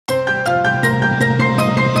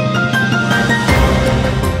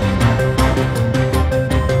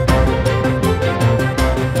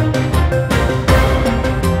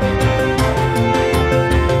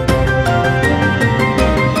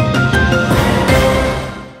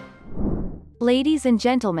Ladies and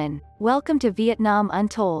gentlemen, welcome to Vietnam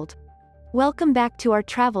Untold. Welcome back to our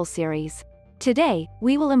travel series. Today,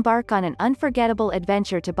 we will embark on an unforgettable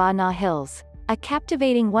adventure to Ba Na Hills, a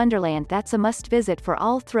captivating wonderland that's a must-visit for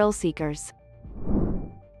all thrill-seekers.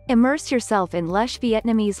 Immerse yourself in lush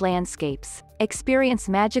Vietnamese landscapes, experience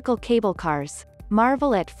magical cable cars,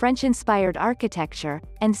 marvel at French-inspired architecture,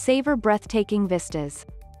 and savor breathtaking vistas.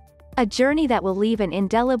 A journey that will leave an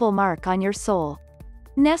indelible mark on your soul.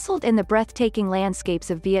 Nestled in the breathtaking landscapes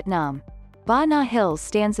of Vietnam, Ba Na Hills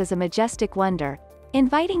stands as a majestic wonder,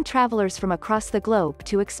 inviting travelers from across the globe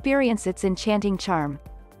to experience its enchanting charm.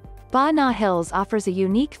 Ba Na Hills offers a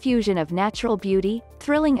unique fusion of natural beauty,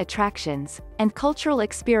 thrilling attractions, and cultural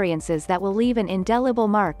experiences that will leave an indelible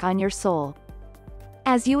mark on your soul.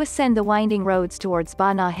 As you ascend the winding roads towards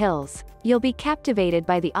Ba Na Hills, you'll be captivated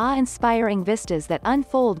by the awe-inspiring vistas that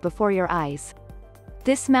unfold before your eyes.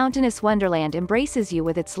 This mountainous wonderland embraces you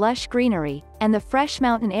with its lush greenery, and the fresh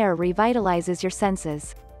mountain air revitalizes your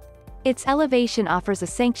senses. Its elevation offers a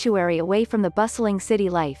sanctuary away from the bustling city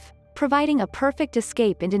life, providing a perfect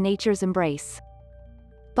escape into nature's embrace.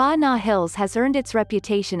 Ba Na Hills has earned its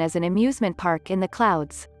reputation as an amusement park in the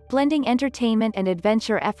clouds, blending entertainment and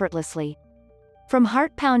adventure effortlessly. From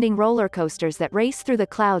heart-pounding roller coasters that race through the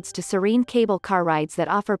clouds to serene cable car rides that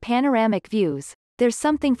offer panoramic views, there's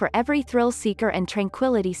something for every thrill-seeker and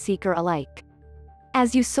tranquility-seeker alike.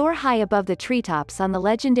 As you soar high above the treetops on the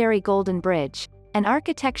legendary Golden Bridge, an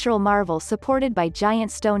architectural marvel supported by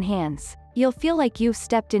giant stone hands, you'll feel like you've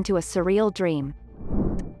stepped into a surreal dream.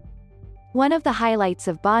 One of the highlights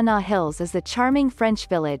of Ba Na Hills is the charming French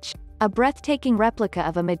village, a breathtaking replica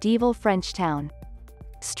of a medieval French town.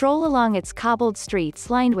 Stroll along its cobbled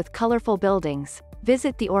streets lined with colorful buildings,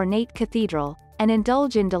 visit the ornate cathedral, and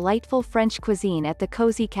indulge in delightful French cuisine at the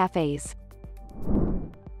cozy cafes.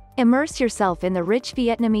 Immerse yourself in the rich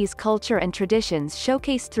Vietnamese culture and traditions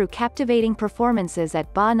showcased through captivating performances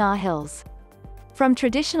at Ba Na Hills. From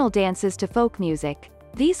traditional dances to folk music,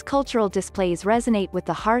 these cultural displays resonate with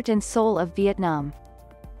the heart and soul of Vietnam.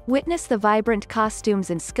 Witness the vibrant costumes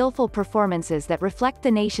and skillful performances that reflect the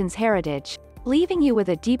nation's heritage, leaving you with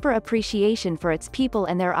a deeper appreciation for its people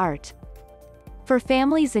and their art. For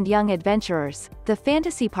families and young adventurers, the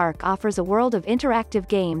Fantasy Park offers a world of interactive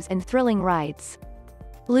games and thrilling rides.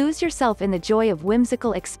 Lose yourself in the joy of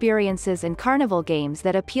whimsical experiences and carnival games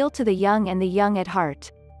that appeal to the young and the young at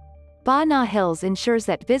heart. Ba Na Hills ensures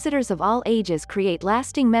that visitors of all ages create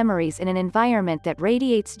lasting memories in an environment that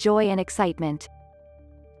radiates joy and excitement.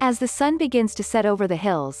 As the sun begins to set over the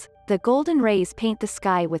hills, the golden rays paint the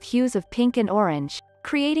sky with hues of pink and orange,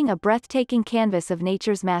 creating a breathtaking canvas of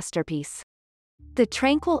nature's masterpiece. The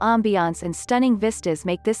tranquil ambiance and stunning vistas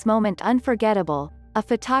make this moment unforgettable, a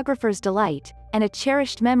photographer's delight, and a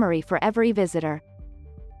cherished memory for every visitor.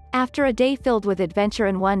 After a day filled with adventure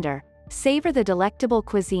and wonder, savor the delectable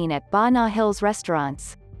cuisine at Ba Na Hills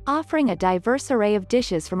restaurants, offering a diverse array of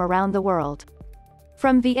dishes from around the world.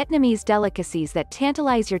 From Vietnamese delicacies that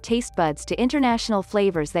tantalize your taste buds to international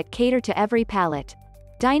flavors that cater to every palate,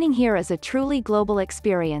 dining here is a truly global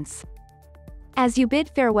experience. As you bid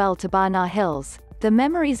farewell to Ba Na Hills, the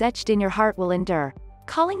memories etched in your heart will endure,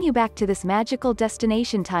 calling you back to this magical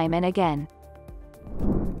destination time and again.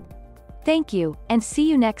 Thank you, and see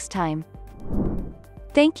you next time.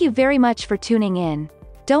 Thank you very much for tuning in.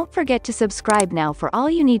 Don't forget to subscribe now for all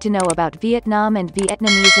you need to know about Vietnam and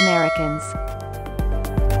Vietnamese Americans.